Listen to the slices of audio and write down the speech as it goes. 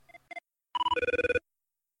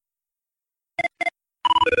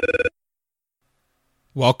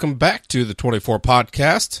Welcome back to the 24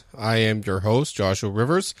 Podcast. I am your host, Joshua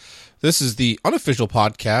Rivers. This is the unofficial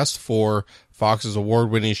podcast for Fox's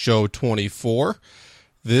award-winning show 24.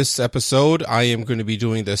 This episode, I am going to be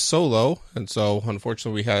doing this solo, and so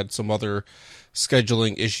unfortunately we had some other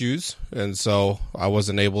scheduling issues, and so I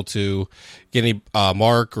wasn't able to get any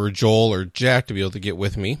Mark or Joel or Jack to be able to get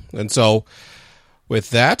with me. And so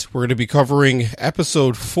with that, we're going to be covering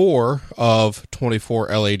episode 4 of 24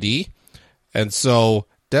 LAD. And so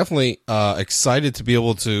definitely excited to be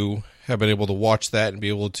able to have been able to watch that and be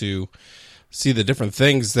able to see the different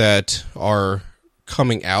things that are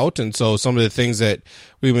coming out. And so some of the things that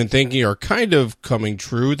we've been thinking are kind of coming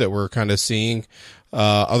true that we're kind of seeing.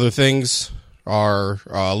 Other things are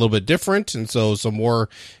a little bit different. And so some more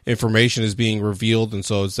information is being revealed. And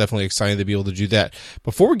so it's definitely exciting to be able to do that.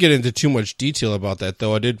 Before we get into too much detail about that,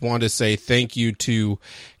 though, I did want to say thank you to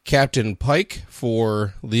Captain Pike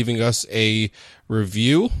for leaving us a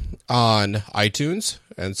review on iTunes.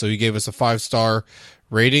 And so he gave us a 5-star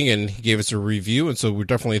rating and he gave us a review. And so we're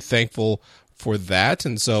definitely thankful for that.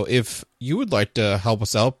 And so if you would like to help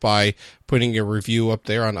us out by putting a review up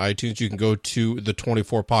there on iTunes, you can go to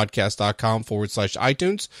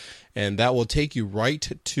the24podcast.com/iTunes, and that will take you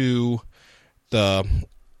right to the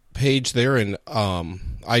page there in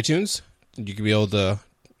iTunes. You can be able to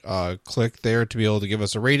click there to be able to give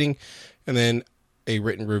us a rating and then a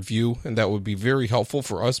written review, and that would be very helpful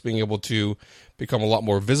for us being able to become a lot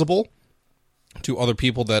more visible to other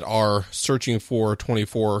people that are searching for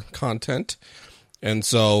 24 content. And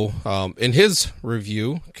so in his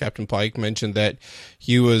review, Captain Pike mentioned that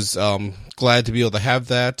he was glad to be able to have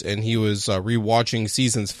that, and he was rewatching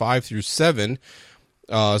seasons 5 through 7,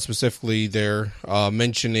 specifically there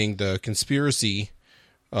mentioning the conspiracy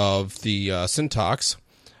of the Syntax.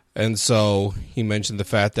 And so he mentioned the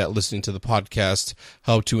fact that listening to the podcast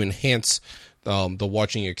helped to enhance the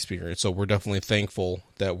watching experience. So we're definitely thankful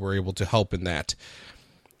that we're able to help in that.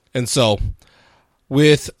 And so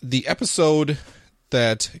with the episode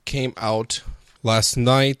that came out last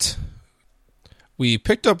night, we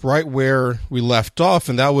picked up right where we left off,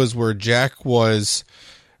 and that was where Jack was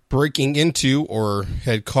breaking into or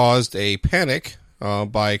had caused a panic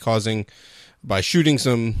by shooting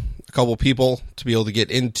a couple people to be able to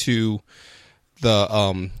get into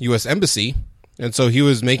the U.S. Embassy. And so he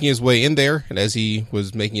was making his way in there, and as he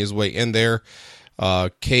was making his way in there,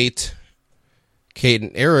 Kate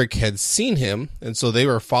and Eric had seen him, and so they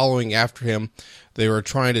were following after him. They were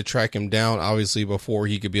trying to track him down, obviously, before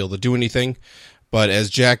he could be able to do anything. But as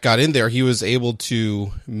Jack got in there, he was able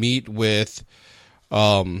to meet with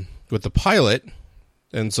the pilot,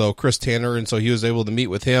 and so Chris Tanner, and so he was able to meet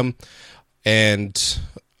with him, and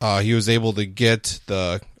he was able to get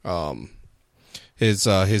the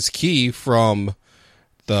his key from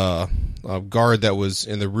the guard that was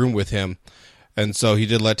in the room with him. And so he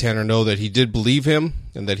did let Tanner know that he did believe him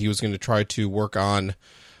and that he was going to try to work on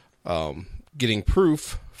getting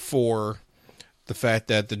proof for the fact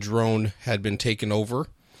that the drone had been taken over.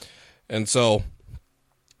 And so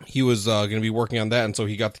he was going to be working on that. And so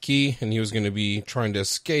he got the key and he was going to be trying to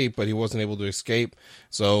escape, but he wasn't able to escape.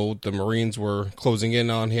 So the Marines were closing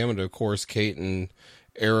in on him. And of course, Kate and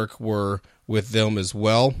Eric were with them as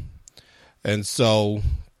well. And so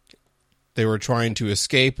they were trying to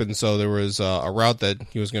escape. And so there was a route that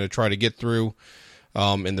he was going to try to get through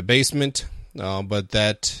in the basement. But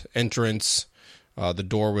that entrance, the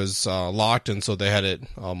door was locked, and so they had it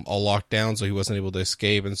all locked down, so he wasn't able to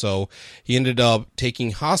escape. And so he ended up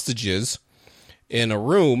taking hostages in a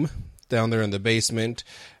room down there in the basement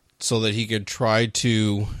so that he could try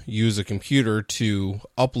to use a computer to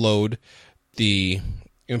upload the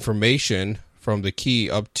information from the key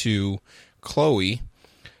up to Chloe.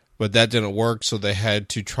 But that didn't work, so they had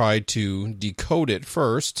to try to decode it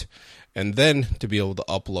first and then to be able to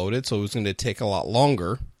upload it. So it was going to take a lot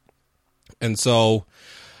longer. And so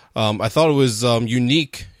I thought it was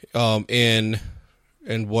unique in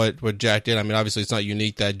what Jack did. I mean, obviously it's not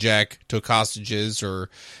unique that Jack took hostages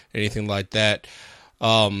or anything like that.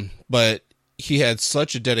 But he had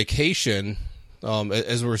such a dedication.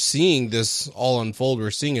 As we're seeing this all unfold,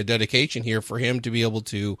 we're seeing a dedication here for him to be able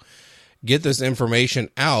to get this information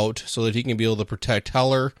out so that he can be able to protect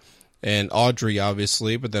Heller and Audrey,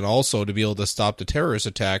 obviously, but then also to be able to stop the terrorist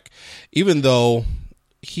attack, even though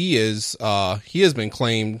he has been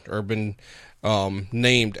claimed or been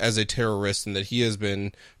named as a terrorist, and that he has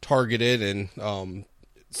been targeted, and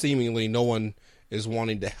seemingly no one is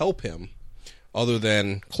wanting to help him other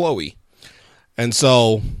than Chloe. And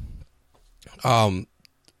so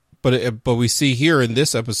but we see here in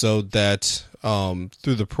this episode that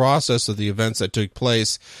through the process of the events that took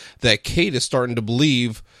place, that Kate is starting to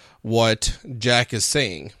believe what Jack is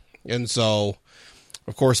saying. And so,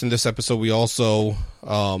 of course, in this episode, we also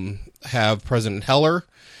have President Heller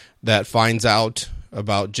that finds out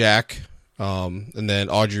about Jack, and then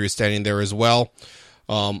Audrey is standing there as well.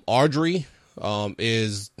 Audrey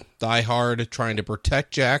is diehard trying to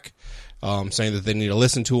protect Jack, saying that they need to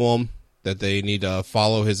listen to him, that they need to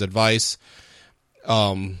follow his advice.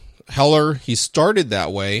 Heller, he started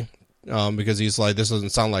that way because he's like, this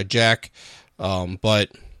doesn't sound like Jack,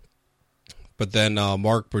 but then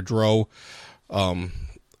Mark Boudreau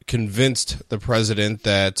convinced the president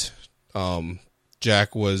that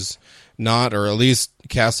Jack was not, or at least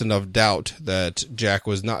cast enough doubt that Jack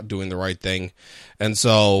was not doing the right thing. And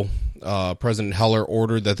so President Heller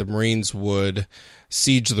ordered that the Marines would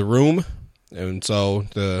siege the room, and so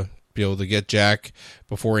to be able to get Jack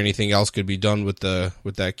before anything else could be done with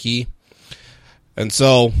that key. And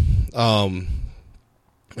so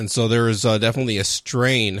there is definitely a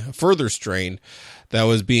further strain that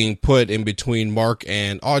was being put in between Mark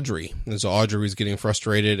and Audrey. And so Audrey was getting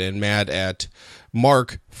frustrated and mad at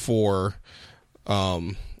Mark for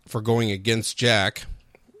going against Jack,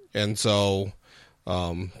 and so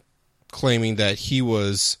claiming that he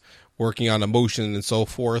was working on emotion and so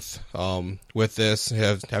forth with this,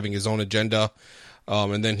 having his own agenda.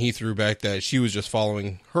 And then he threw back that she was just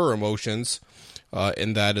following her emotions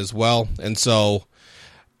in that as well. And so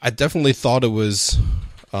I definitely thought it was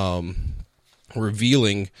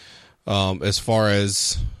revealing as far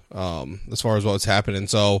as what's happening.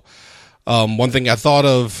 So one thing I thought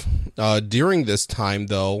of during this time,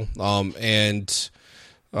 though, and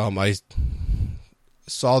I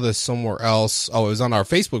saw this somewhere else. Oh, it was on our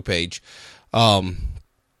Facebook page.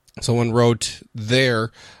 Someone wrote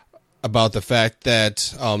there about the fact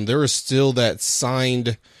that there is still that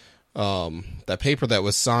signed, that paper that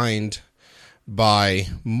was signed by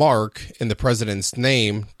Mark in the president's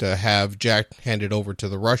name to have Jack handed over to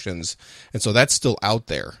the Russians. And so that's still out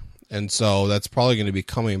there. And so that's probably going to be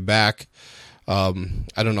coming back. I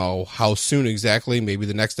don't know how soon exactly, maybe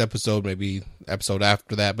the next episode, maybe episode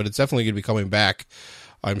after that, but it's definitely going to be coming back,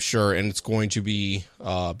 I'm sure. And it's going to be,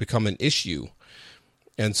 become an issue.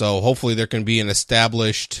 And so hopefully there can be an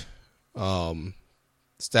established thing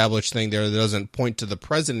there that doesn't point to the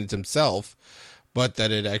president himself, but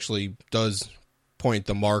that it actually does point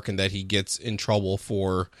to Mark, and that he gets in trouble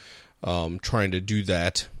for trying to do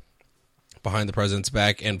that behind the president's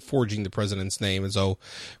back and forging the president's name. And so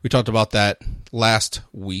we talked about that last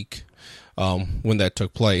week when that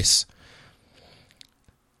took place.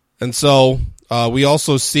 And so we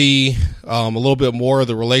also see a little bit more of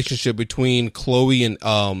the relationship between Chloe and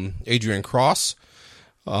Adrian Cross.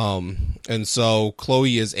 And so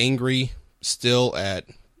Chloe is angry still at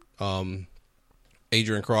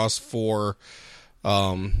Adrian Cross for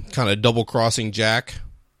kind of double crossing Jack.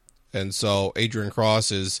 And so Adrian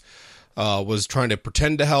Cross was trying to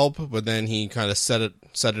pretend to help, but then he kind of set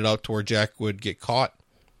it up to where Jack would get caught,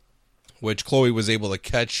 which Chloe was able to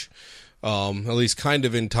catch at least kind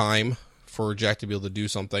of in time for Jack to be able to do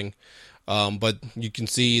something. But you can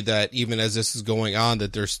see that even as this is going on,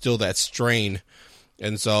 that there's still that strain.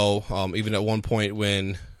 And so even at one point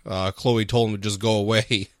when Chloe told him to just go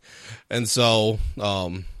away, and so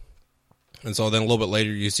then a little bit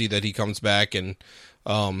later you see that he comes back and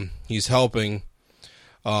he's helping,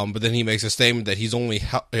 but then he makes a statement that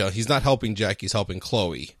he's not helping Jack, he's helping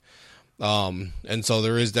Chloe. And so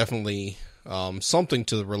there is definitely something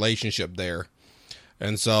to the relationship there.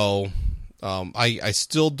 And so I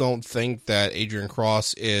still don't think that Adrian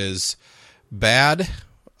Cross is bad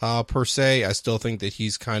per se. I still think that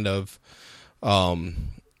he's kind of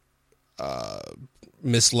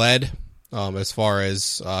misled as far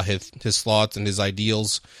as his thoughts and his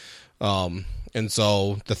ideals. And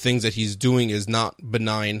so the things that he's doing is not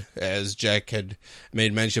benign, as Jack had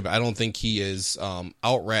made mention. But I don't think he is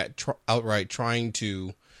outright trying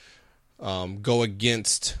to go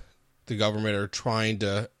against the government or trying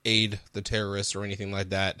to aid the terrorists or anything like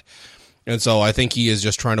that. And so I think he is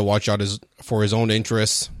just trying to watch out for his own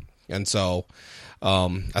interests. And so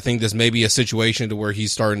I think this may be a situation to where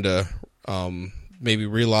he's starting to maybe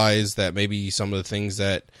realize that maybe some of the things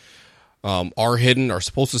that are hidden are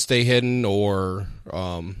supposed to stay hidden, or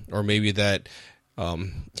maybe that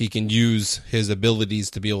he can use his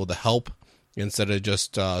abilities to be able to help instead of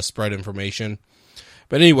just spread information.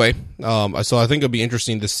 But anyway, so I think it'll be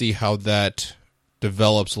interesting to see how that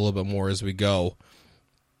develops a little bit more as we go.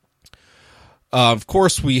 Of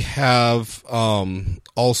course, we have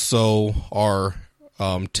also our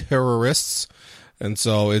terrorists And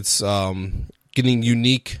so it's getting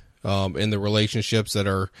unique in the relationships that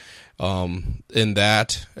are in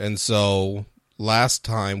that. And so last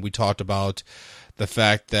time we talked about the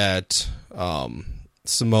fact that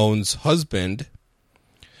Simone's husband,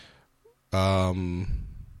 trying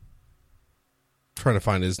to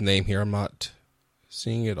find his name here. I'm not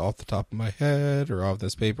seeing it off the top of my head or off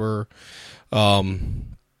this paper. But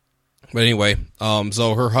anyway,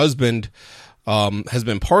 so her husband has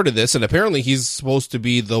been part of this, and apparently he's supposed to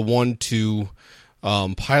be the one to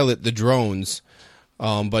pilot the drones,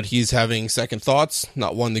 but he's having second thoughts,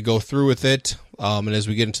 not wanting to go through with it. And as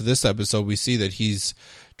we get into this episode, we see that he's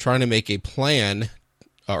trying to make a plan,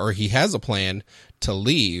 or he has a plan to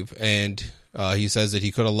leave, and he says that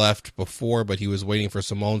he could have left before, but he was waiting for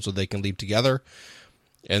Simone so they can leave together.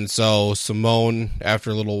 And so Simone,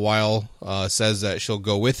 after a little while, says that she'll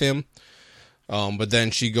go with him. But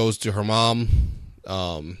then she goes to her mom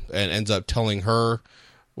and ends up telling her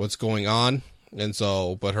what's going on. And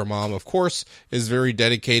so, but her mom, of course, is very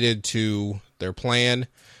dedicated to their plan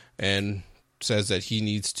and says that he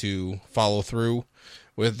needs to follow through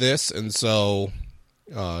with this. And so,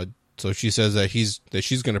 so she says that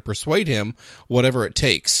she's going to persuade him whatever it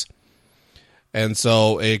takes. And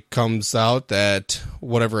so it comes out that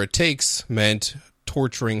whatever it takes meant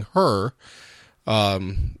torturing her,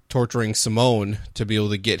 torturing Simone to be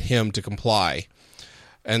able to get him to comply.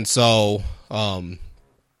 And so I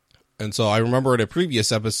remember in a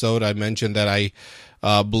previous episode, I mentioned that I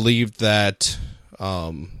believed that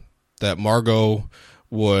that Margot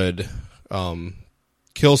would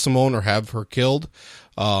kill Simone or have her killed.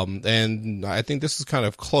 And I think this is kind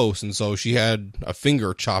of close. And so she had a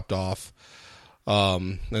finger chopped off.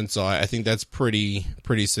 And so I think that's pretty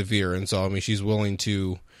severe. And so, I mean, she's willing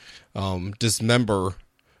to dismember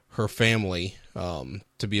her family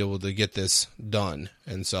to be able to get this done.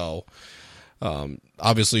 And so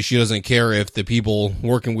obviously she doesn't care if the people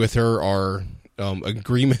working with her are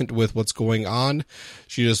agreement with what's going on.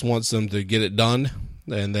 She just wants them to get it done,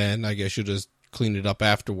 and then I guess she'll just clean it up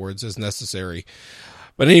afterwards as necessary.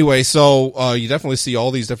 But anyway, so you definitely see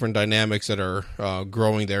all these different dynamics that are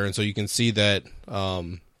growing there, and so you can see that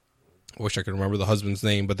I wish I could remember the husband's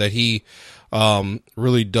name, but that he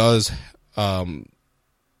really does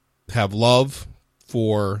have love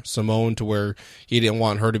for Simone to where he didn't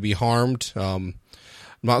want her to be harmed. I'm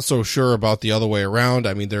not so sure about the other way around.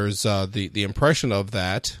 I mean, there's the impression of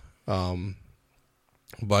that,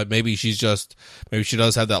 but maybe she does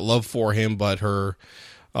have that love for him, but her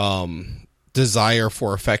desire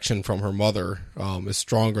for affection from her mother is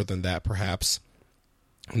stronger than that, perhaps.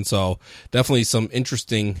 And so definitely some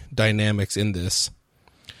interesting dynamics in this.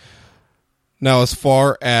 Now, as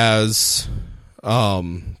far as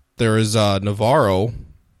there is Navarro,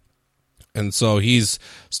 and so he's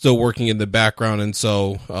still working in the background, and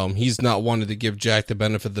so he's not wanting to give Jack the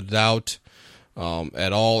benefit of the doubt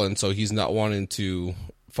at all, and so he's not wanting to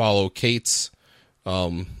follow Kate's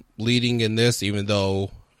leading in this, even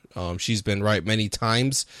though she's been right many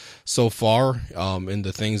times so far in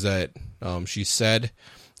the things that she said.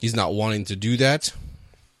 He's not wanting to do that,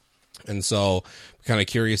 and so I'm kind of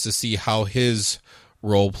curious to see how his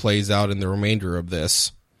role plays out in the remainder of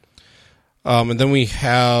this. And then we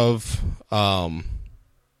have,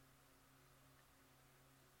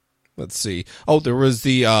 let's see. Oh, there was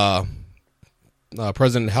the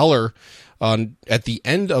President Heller. At the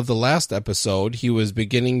end of the last episode, he was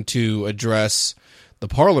beginning to address the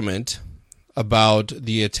Parliament about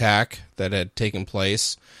the attack that had taken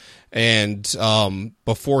place. And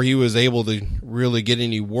before he was able to really get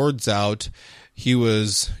any words out, he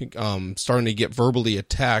was starting to get verbally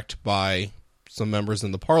attacked by some members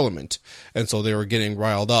in the Parliament. And so they were getting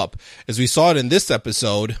riled up. As we saw it in this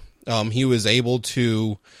episode, he was able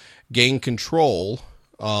to gain control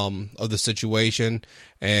of the situation,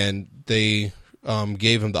 and they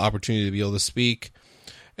gave him the opportunity to be able to speak.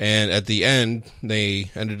 And at the end,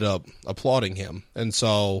 they ended up applauding him. And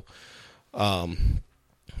so I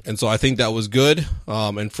think that was good.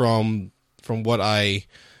 And from what I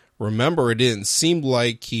remember, it didn't seem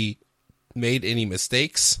like he made any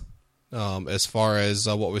mistakes as far as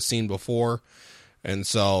what was seen before. And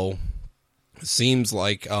so it seems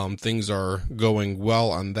like things are going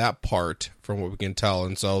well on that part from what we can tell.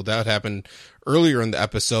 And so that happened earlier in the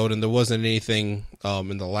episode, and there wasn't anything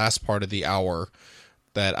in the last part of the hour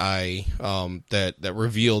that I that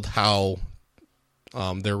revealed how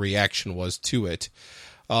their reaction was to it.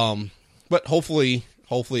 But hopefully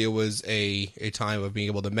it was a time of being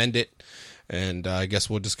able to mend it, and I guess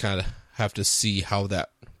we'll just kind of have to see how that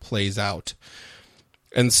plays out.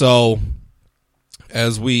 And so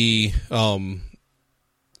as we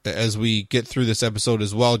as we get through this episode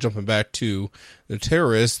as well, jumping back to the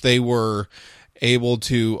terrorists, they were able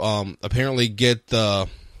to apparently get the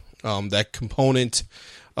that component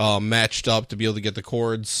matched up to be able to get the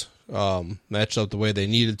cords matched up the way they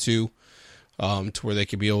needed to where they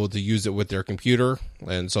could be able to use it with their computer.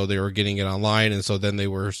 And so they were getting it online, and so then they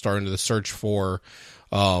were starting to search for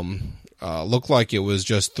looked like it was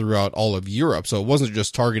just throughout all of Europe. So it wasn't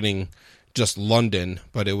just targeting just London,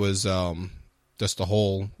 but it was just the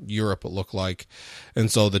whole Europe, it looked like.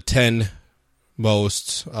 And so the 10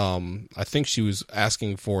 most, I think she was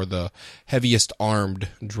asking for the heaviest armed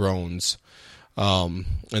drones, and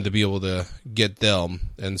to be able to get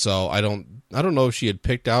them. And so I don't know if she had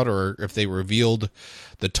picked out or if they revealed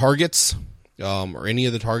the targets, or any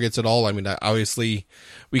of the targets at all. I mean, obviously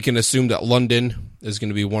we can assume that London is going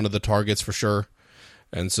to be one of the targets for sure.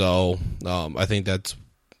 And so, I think that's,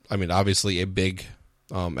 obviously a big,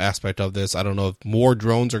 aspect of this. I don't know if more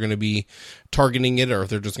drones are going to be targeting it, or if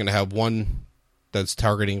they're just going to have one that's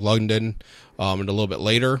targeting London, and a little bit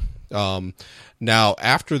later. Now,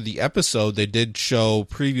 after the episode, they did show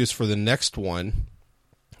previews for the next one.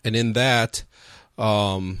 And in that,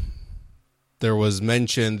 there was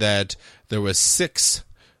mention that there was 6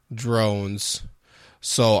 drones.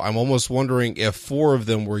 So I'm almost wondering if 4 of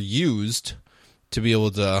them were used to be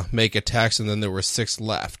able to make attacks, and then there were 6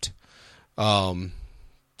 left. So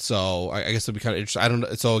I guess it'd be kind of interesting. I don't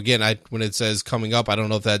know. So again, when it says coming up, I don't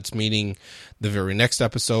know if that's meaning the very next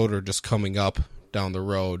episode or just coming up down the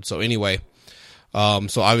road. So anyway,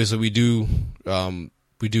 so obviously we do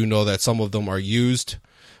know that some of them are used,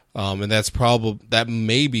 and that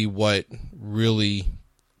may be what really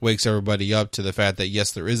wakes everybody up to the fact that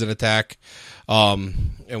yes, there is an attack,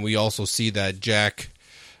 and we also see that Jack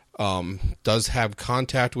does have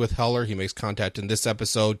contact with Heller. He makes contact in this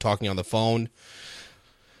episode, talking on the phone.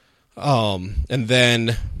 And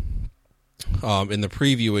then in the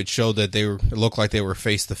preview, it showed that it looked like they were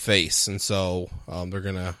face to face, and so they're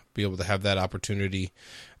gonna be able to have that opportunity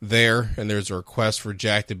there. And there's a request for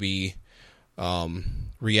Jack to be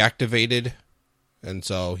reactivated, and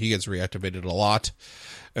so he gets reactivated a lot.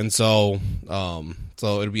 And so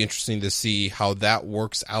it'll be interesting to see how that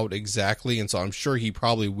works out exactly. And so I'm sure he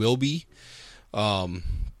probably will be. But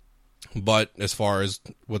as far as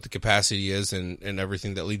what the capacity is and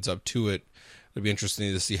everything that leads up to it, it'll be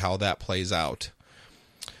interesting to see how that plays out.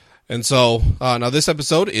 And so now this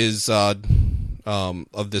episode is of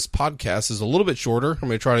this podcast is a little bit shorter. I'm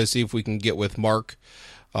going to try to see if we can get with Mark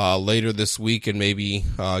later this week and maybe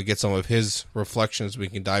get some of his reflections. We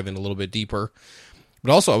can dive in a little bit deeper.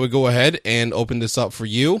 But also, I would go ahead and open this up for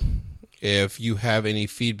you. If you have any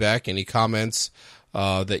feedback, any comments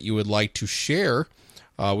that you would like to share,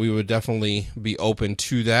 we would definitely be open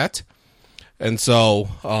to that. And so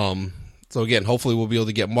again, hopefully we'll be able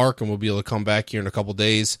to get Mark, and we'll be able to come back here in a couple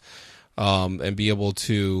days and be able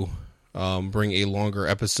to bring a longer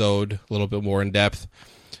episode, a little bit more in depth.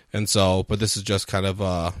 And so, but this is just kind of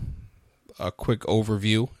a quick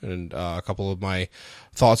overview and a couple of my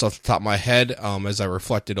thoughts off the top of my head as I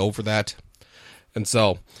reflected over that. And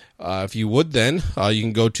so if you would then, you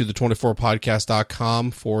can go to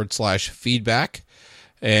the24podcast.com/feedback,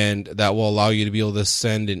 and that will allow you to be able to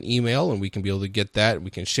send an email, and we can be able to get that, and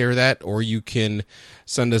we can share that, or you can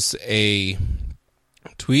send us a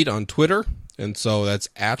tweet on Twitter, and so that's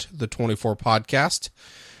at the 24podcast.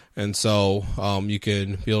 And so you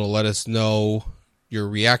can be able to let us know your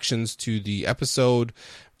reactions to the episode,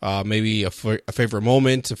 maybe a favorite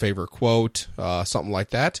moment, a favorite quote, something like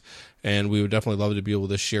that. And we would definitely love to be able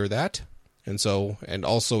to share that. And so, and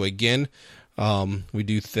also again, we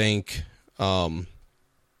do thank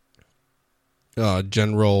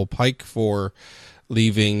General Pike for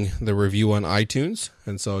leaving the review on iTunes.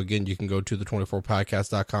 And so again, you can go to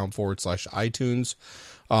the24podcast.com/iTunes.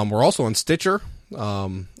 We're also on Stitcher.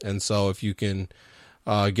 And so if you can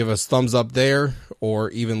give us thumbs up there, or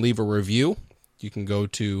even leave a review, you can go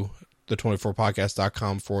to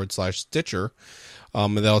the24podcast.com/Stitcher.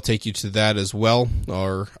 And that'll take you to that as well.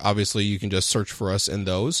 Or obviously you can just search for us in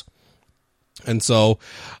those. And so,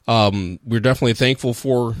 we're definitely thankful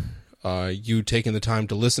for, you taking the time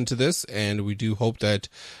to listen to this. And we do hope that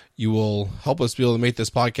you will help us be able to make this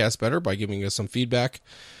podcast better by giving us some feedback.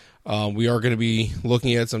 We are going to be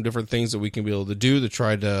looking at some different things that we can be able to do to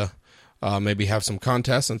try to maybe have some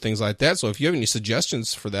contests and things like that. So if you have any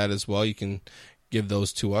suggestions for that as well, you can give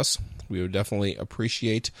those to us. We would definitely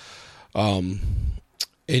appreciate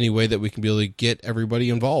any way that we can be able to get everybody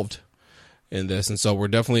involved in this. And so we're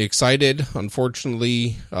definitely excited.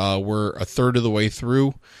 Unfortunately, we're a third of the way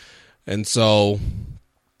through. And so,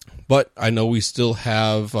 But I know we still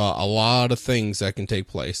have a lot of things that can take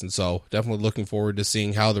place. And so definitely looking forward to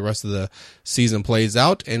seeing how the rest of the season plays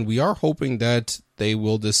out. And we are hoping that they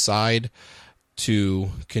will decide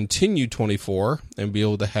to continue 24 and be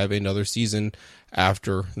able to have another season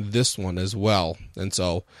after this one as well. And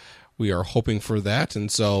so we are hoping for that. And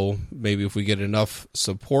so maybe if we get enough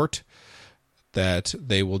support that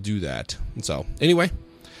they will do that. And so anyway,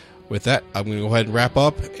 with that, I'm going to go ahead and wrap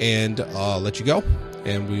up and let you go.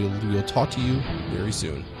 And we'll talk to you very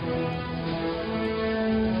soon.